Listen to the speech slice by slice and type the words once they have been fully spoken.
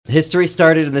History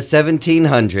started in the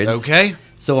 1700s. Okay.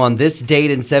 So on this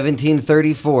date in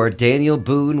 1734, Daniel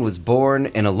Boone was born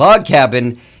in a log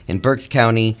cabin in Berks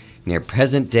County near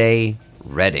present-day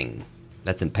Reading.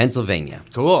 That's in Pennsylvania.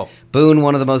 Cool. Boone,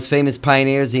 one of the most famous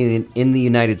pioneers in the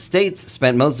United States,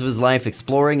 spent most of his life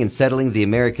exploring and settling the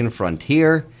American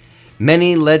frontier.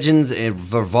 Many legends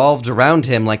revolved around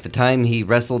him, like the time he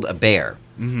wrestled a bear.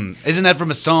 Mm-hmm. Isn't that from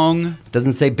a song?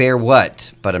 Doesn't say bear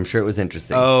what, but I'm sure it was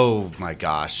interesting. Oh, my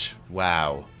gosh.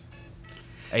 Wow.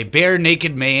 A bare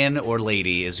naked man or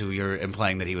lady is who you're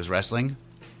implying that he was wrestling?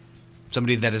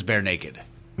 Somebody that is bare naked.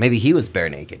 Maybe he was bare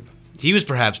naked. He was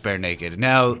perhaps bare naked.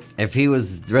 Now, if he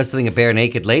was wrestling a bare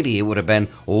naked lady, it would have been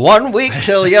 1 week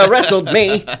till you wrestled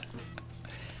me.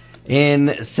 In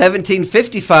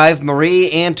 1755,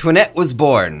 Marie Antoinette was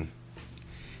born.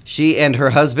 She and her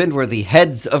husband were the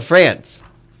heads of France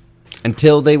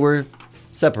until they were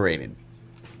separated.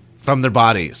 From their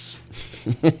bodies.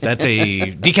 That's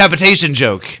a decapitation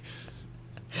joke.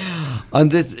 On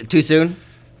this, too soon?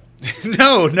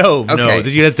 No.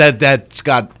 Okay. That's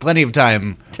got plenty of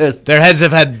time. Their heads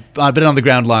have been on the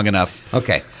ground long enough.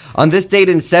 Okay. On this date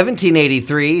in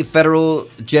 1783, Federal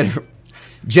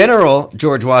General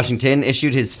George Washington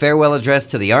issued his farewell address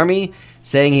to the Army,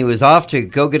 saying he was off to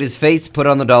go get his face put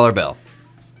on the dollar bill.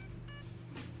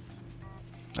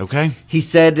 Okay. He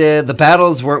said the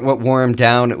battles weren't what wore him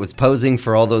down. It was posing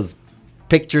for all those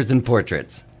pictures and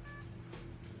portraits.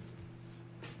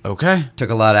 Okay.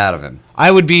 Took a lot out of him. I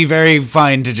would be very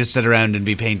fine to just sit around and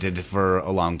be painted for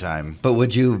a long time. But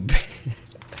would you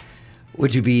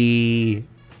be...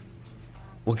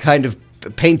 What kind of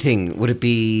painting would it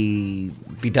be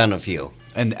done of you?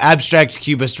 An abstract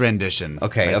cubist rendition.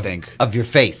 Okay, I think. Of your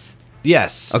face.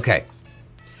 Yes. Okay.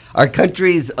 Our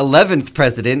country's 11th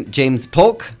president, James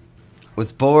Polk,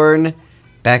 was born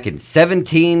back in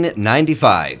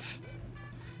 1795.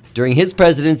 During his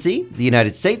presidency, the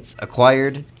United States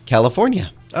acquired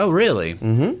California. Oh, really?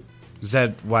 Mm-hmm. Is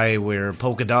that why we're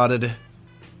polka-dotted?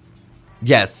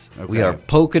 Yes, Okay. we are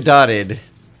polka-dotted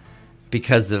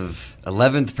because of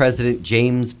 11th President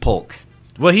James Polk.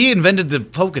 Well, he invented the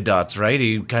polka dots, right?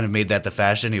 He kind of made that the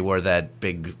fashion. He wore that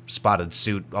big spotted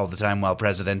suit all the time while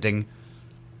presidenting.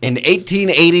 In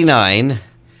 1889,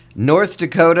 North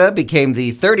Dakota became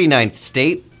the 39th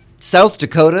state, South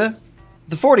Dakota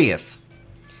the 40th.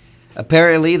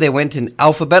 Apparently, they went in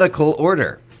alphabetical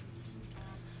order.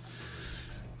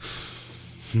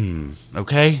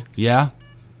 Okay, yeah.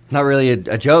 Not really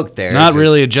a joke there. Not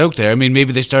really a joke there. I mean,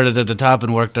 maybe they started at the top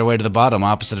and worked their way to the bottom,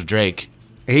 opposite of Drake.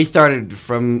 He started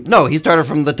from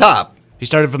the top. He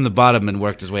started from the bottom and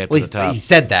worked his way up to the top. He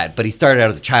said that, but he started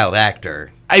out as a child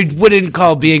actor. I wouldn't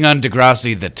call being on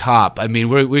Degrassi the top. I mean,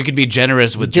 we could be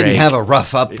generous with Drake. He didn't have a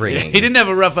rough upbringing. He didn't have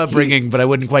a rough upbringing, but I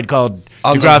wouldn't quite call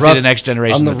Degrassi the next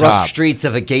generation the top. On the rough streets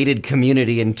of a gated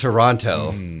community in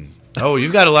Toronto. Oh,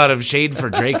 you've got a lot of shade for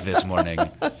Drake this morning.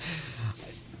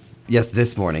 Yes,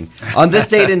 this morning. On this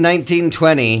date in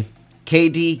 1920,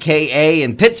 KDKA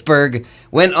in Pittsburgh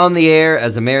went on the air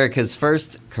as America's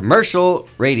first commercial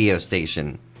radio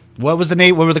station. What was the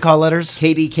name? What were the call letters?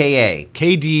 KDKA.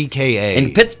 KDKA.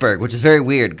 In Pittsburgh, which is very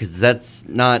weird because that's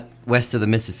not west of the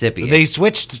Mississippi. They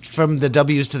switched from the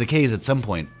W's to the K's at some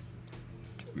point.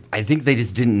 I think they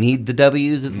just didn't need the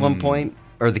W's at one point.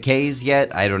 Or the K's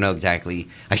yet. I don't know exactly.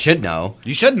 I should know.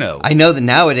 You should know. I know that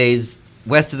nowadays,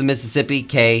 west of the Mississippi,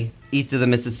 K. East of the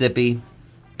Mississippi,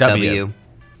 W.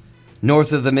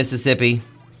 North of the Mississippi,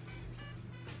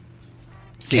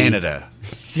 C. Canada.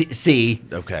 C.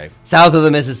 Okay. South of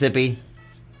the Mississippi,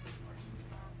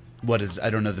 What is... I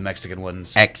don't know the Mexican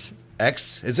ones. X.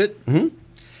 X, is it? Mm-hmm.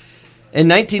 In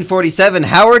 1947,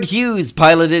 Howard Hughes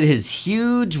piloted his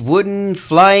huge wooden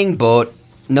flying boat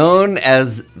known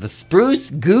as the Spruce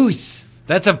Goose.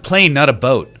 That's a plane, not a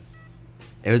boat.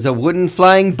 It was a wooden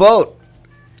flying boat.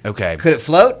 Okay. Could it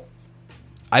float?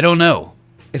 I don't know.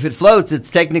 If it floats,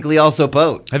 it's technically also a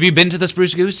boat. Have you been to the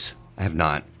Spruce Goose? I have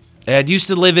not. I used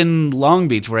to live in Long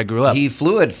Beach, where I grew up. He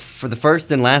flew it for the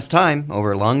first and last time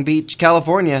over Long Beach,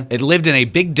 California. It lived in a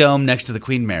big dome next to the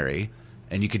Queen Mary,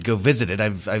 and you could go visit it.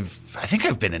 I think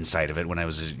I've been inside of it when I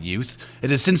was a youth. It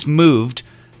has since moved,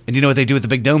 and you know what they do with the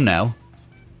big dome now?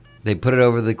 They put it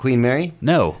over the Queen Mary?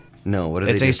 No. No, what do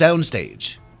It's they do? a sound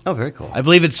stage. Oh, very cool. I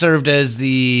believe it served as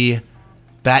the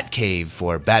Batcave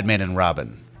for Batman and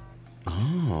Robin.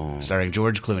 Oh. Starring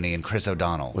George Clooney and Chris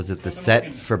O'Donnell. Was it the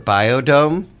set for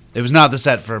Biodome? It was not the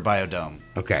set for Biodome.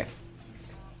 Okay.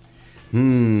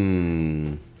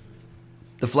 The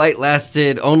flight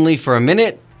lasted only for a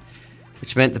minute,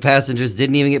 which meant the passengers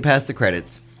didn't even get past the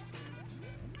credits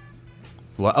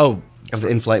Well, oh, of the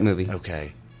in-flight movie.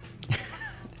 okay.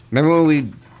 Remember when we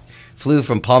flew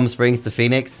from Palm Springs to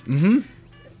Phoenix. Mm-hmm.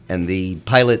 And the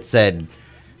pilot said,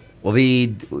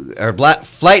 our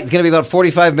flight is going to be about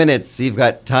 45 minutes. So you've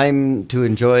got time to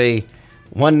enjoy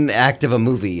one act of a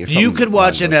movie. Or something. You could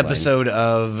watch an episode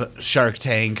of Shark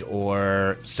Tank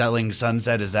or Selling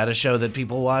Sunset. Is that a show that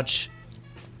people watch?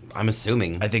 I'm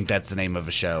assuming. I think that's the name of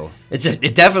a show. It's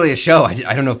definitely a show. I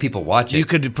don't know if people watch it. You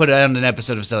could put on an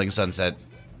episode of Selling Sunset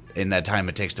in that time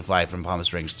it takes to fly from Palm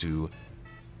Springs to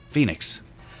Phoenix.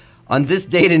 On this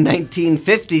date in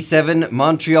 1957,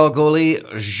 Montreal goalie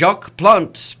Jacques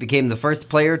Plante became the first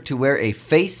player to wear a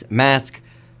face mask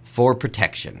for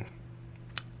protection.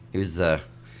 He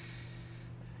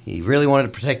really wanted to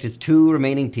protect his 2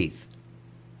 remaining teeth.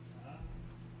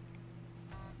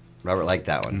 Robert liked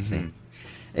that one. Mm-hmm.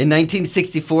 In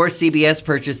 1964, CBS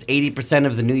purchased 80%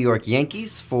 of the New York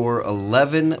Yankees for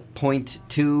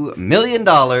 $11.2 million.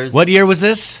 What year was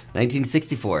this?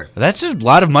 1964. That's a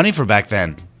lot of money for back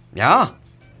then. Yeah.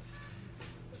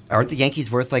 Aren't the Yankees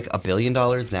worth like $1 billion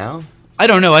now? I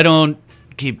don't know. I don't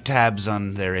keep tabs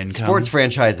on their income. Sports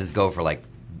franchises go for like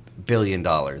 $1 billion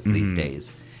these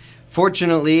days.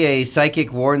 Fortunately, a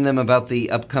psychic warned them about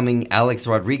the upcoming Alex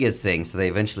Rodriguez thing, so they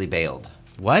eventually bailed.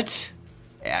 What?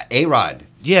 A-Rod.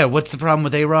 Yeah, what's the problem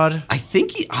with A-Rod? I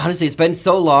think, honestly, it's been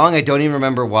so long, I don't even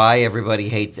remember why everybody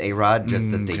hates A-Rod,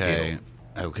 just that they do.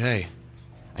 Okay.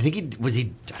 I think I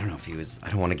don't know if he was, I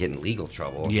don't want to get in legal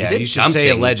trouble. Yeah, you should say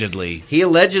allegedly. He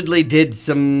allegedly did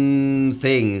some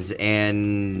things,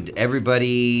 and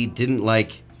everybody didn't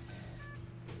like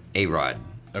A-Rod.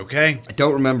 Okay. I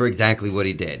don't remember exactly what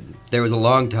he did. There was a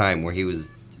long time where he was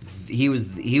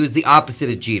the opposite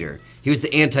of Jeter. He was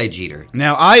the anti-Jeter.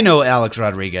 Now, I know Alex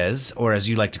Rodriguez, or as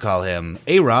you like to call him,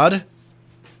 A-Rod,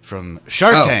 from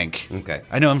Shark Tank. Okay.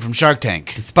 I know him from Shark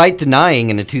Tank. Despite denying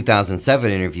in a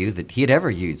 2007 interview that he had ever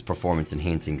used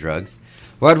performance-enhancing drugs,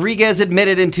 Rodriguez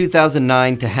admitted in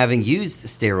 2009 to having used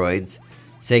steroids,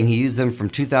 saying he used them from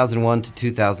 2001 to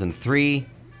 2003.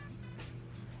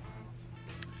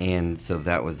 And so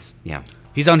that was, yeah.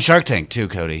 He's on Shark Tank, too,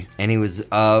 Cody. And he was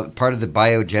part of the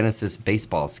Biogenesis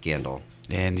baseball scandal.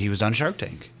 And he was on Shark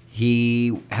Tank.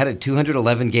 He had a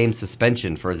 211-game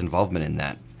suspension for his involvement in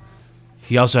that.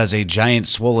 He also has a giant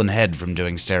swollen head from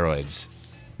doing steroids.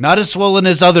 Not as swollen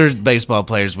as other baseball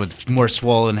players with more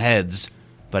swollen heads,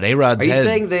 but A-Rod's head... Are you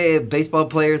saying the baseball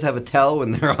players have a tell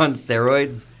when they're on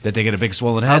steroids? That they get a big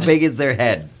swollen head? How big is their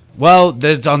head? Well,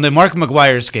 on the Mark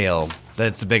McGwire scale,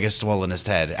 that's the biggest, swollenest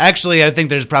head. Actually, I think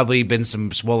there's probably been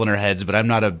some swollener heads, but I'm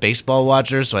not a baseball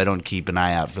watcher, so I don't keep an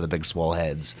eye out for the big swole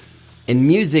heads. In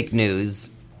music news,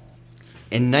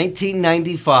 in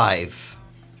 1995,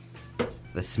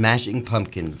 the Smashing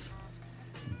Pumpkins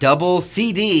double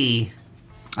CD...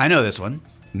 I know this one.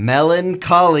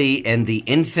 Melancholy and the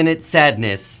Infinite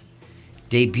Sadness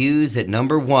debuts at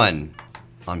number 1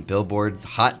 on Billboard's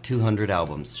Hot 200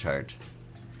 Albums chart.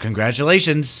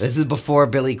 Congratulations. This is before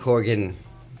Billy Corgan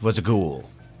was a ghoul.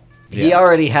 He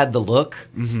already had the look,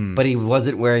 but he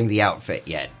wasn't wearing the outfit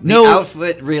yet. The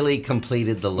outfit really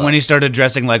completed the look. When he started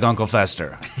dressing like Uncle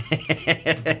Fester.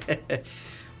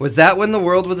 Was that when the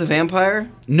world was a vampire?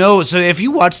 No, so if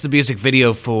you watch the music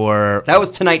video for... That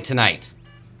was Tonight Tonight.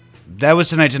 That was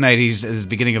Tonight Tonight. He's at the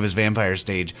beginning of his vampire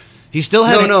stage. He still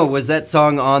had... No, was that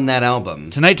song on that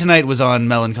album? Tonight Tonight was on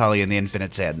Melancholy and the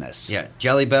Infinite Sadness. Yeah,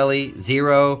 Jelly Belly,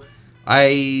 Zero...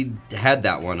 I had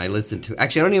that one. I listened to.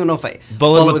 Actually, I don't even know if I.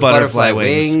 Bullet with Butterfly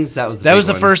Wings. That was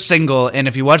the first single. And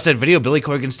if you watch that video, Billy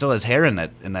Corgan still has hair in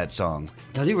that song.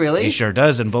 Does he really? He sure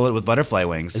does. In Bullet with Butterfly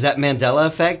Wings. Is that Mandela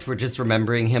effect? We're just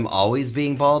remembering him always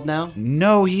being bald now.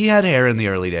 No, he had hair in the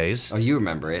early days. Oh, you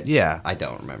remember it? Yeah, I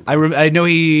don't remember. I know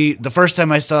he. The first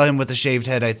time I saw him with a shaved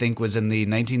head, I think, was in the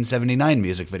 1979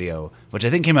 music video, which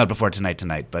I think came out before Tonight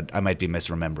Tonight, but I might be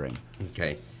misremembering.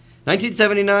 Okay,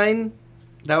 1979.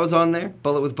 That was on there.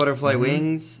 Bullet with Butterfly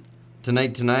Wings.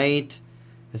 Tonight Tonight.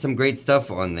 There's some great stuff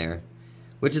on there.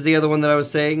 Which is the other one that I was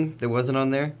saying that wasn't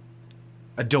on there?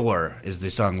 Adore is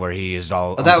the song where he is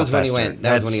all. Oh, that was when he went.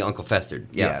 That was when he Uncle Festered.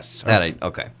 Yeah. Yes.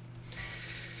 Okay.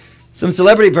 Some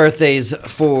celebrity birthdays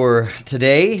for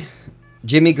today.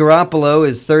 Jimmy Garoppolo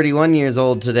is 31 years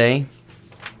old today.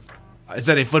 Is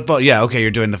that a football? Yeah. Okay,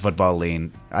 you're doing the football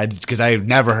lean. Because I've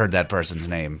never heard that person's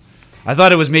name. I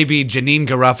thought it was maybe Janine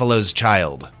Garofalo's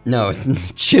child. No, it's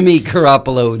Jimmy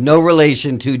Garoppolo. No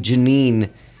relation to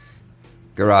Janine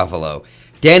Garofalo.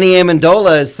 Danny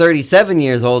Amendola is 37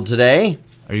 years old today.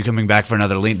 Are you coming back for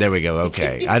another lean? There we go.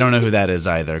 Okay. I don't know who that is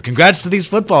either. Congrats to these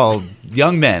football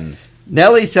young men.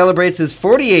 Nelly celebrates his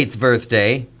 48th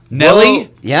birthday. Nelly? Well,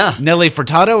 yeah. Nelly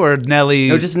Furtado or Nelly?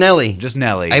 No, just Nelly. Just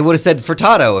Nelly. I would have said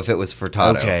Furtado if it was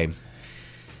Furtado. Okay.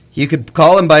 You could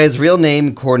call him by his real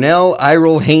name, Cornell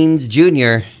Irel Haynes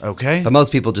Jr., Okay. but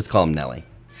most people just call him Nelly.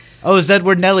 Oh, is that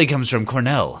where Nelly comes from?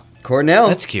 Cornell. Cornell.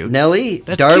 That's cute. Nelly.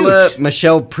 That's Darla cute.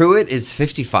 Michelle Pruitt is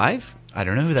 55. I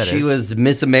don't know who that is. She was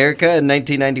Miss America in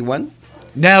 1991.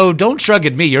 Now, don't shrug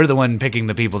at me. You're the one picking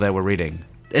the people that we're reading.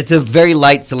 It's a very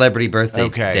light celebrity birthday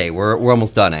Okay. today. We're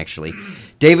almost done, actually.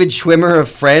 David Schwimmer of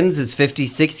Friends is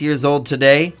 56 years old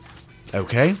today.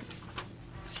 Okay.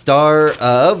 Star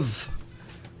of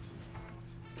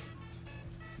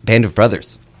Band of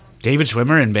Brothers. David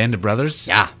Schwimmer in Band of Brothers?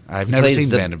 Yeah. I've He never plays seen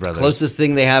the Band of Brothers. Closest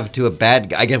thing they have to a bad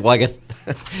guy. I guess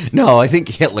no, I think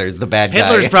Hitler's the bad guy.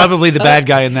 Hitler's probably the bad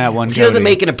guy in that one. He doesn't Cody.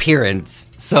 make an appearance,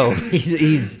 so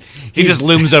He just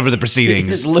looms over the he proceedings.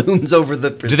 just looms over the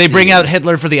Do they bring out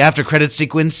Hitler for the after credit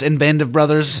sequence in Band of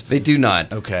Brothers? They do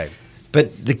not. Okay.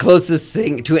 But the closest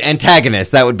thing to an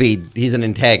antagonist, that would be, he's an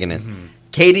antagonist.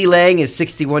 Katie Lang is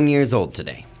 61 years old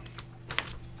today.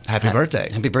 Happy birthday.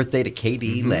 Happy birthday to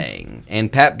Katie Lang. And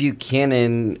Pat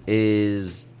Buchanan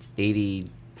is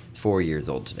 84 years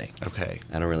old today. Okay.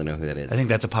 I don't really know who that is. I think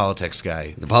that's a politics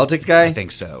guy. The politics guy? I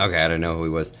think so. Okay, I don't know who he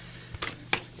was.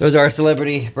 Those are our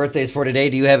celebrity birthdays for today.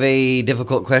 Do you have a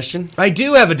difficult question? I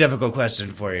do have a difficult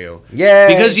question for you. Yay!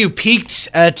 Because you peeked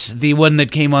at the one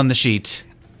that came on the sheet.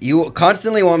 You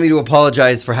constantly want me to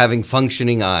apologize for having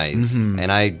functioning eyes,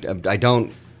 and I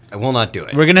will not do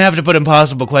it. We're going to have to put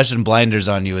impossible question blinders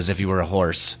on you as if you were a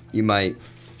horse. You might.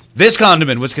 This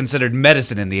condiment was considered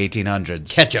medicine in the 1800s.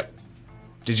 Ketchup.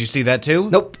 Did you see that too?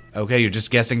 Nope. Okay, you're just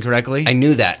guessing correctly? I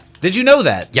knew that. Did you know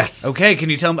that? Yes. Okay,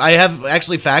 can you tell me? I have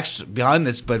actually facts behind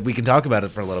this, but we can talk about it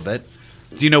for a little bit.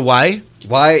 Do you know why?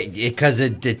 Why? Because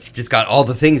it's just got all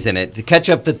the things in it. The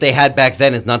ketchup that they had back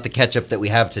then is not the ketchup that we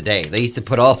have today. They used to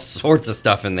put all sorts of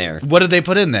stuff in there. What did they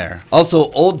put in there?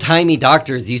 Also, old-timey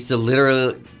doctors used to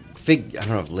literally... I don't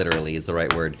know if literally is the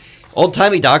right word.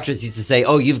 Old-timey doctors used to say,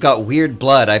 oh, you've got weird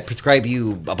blood. I prescribe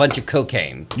you a bunch of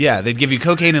cocaine Yeah, they'd give you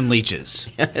cocaine and leeches.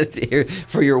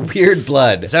 for your weird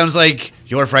blood. Sounds like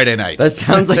your Friday night. That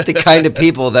sounds like the kind of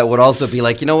people that would also be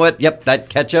like, you know what? Yep, that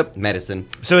ketchup, medicine.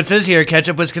 So it says here,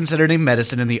 ketchup was considered a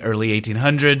medicine in the early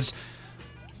 1800s.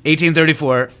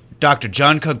 1834, Dr.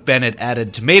 John Cook Bennett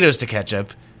added tomatoes to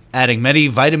ketchup, adding many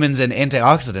vitamins and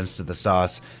antioxidants to the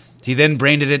sauce. He then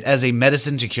branded it as a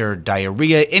medicine to cure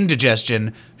diarrhea,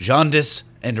 indigestion, jaundice,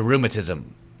 and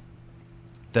rheumatism.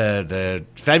 The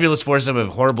fabulous foursome of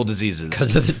horrible diseases.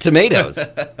 Because of the tomatoes.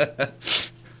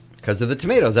 Because of the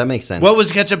tomatoes, that makes sense. What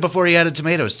was ketchup before he added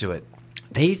tomatoes to it?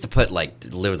 They used to put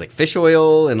there was like fish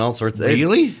oil and all sorts of...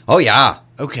 Really? Oh, yeah.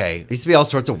 Okay. There used to be all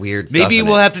sorts of weird stuff. Maybe in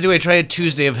we'll it. have to do a Try It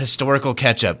Tuesday of historical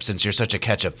ketchup since you're such a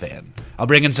ketchup fan. I'll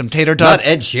bring in some tater Not tots.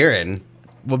 Ed Sheeran.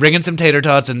 We'll bring in some tater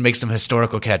tots and make some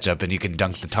historical ketchup, and you can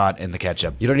dunk the tot in the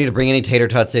ketchup. You don't need to bring any tater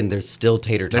tots in. There's still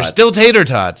tater tots. There's still tater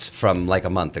tots. from like a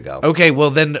month ago. Okay, well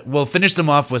then we'll finish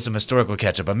them off with some historical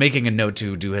ketchup. I'm making a note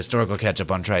to do historical ketchup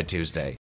on Try It Tuesday.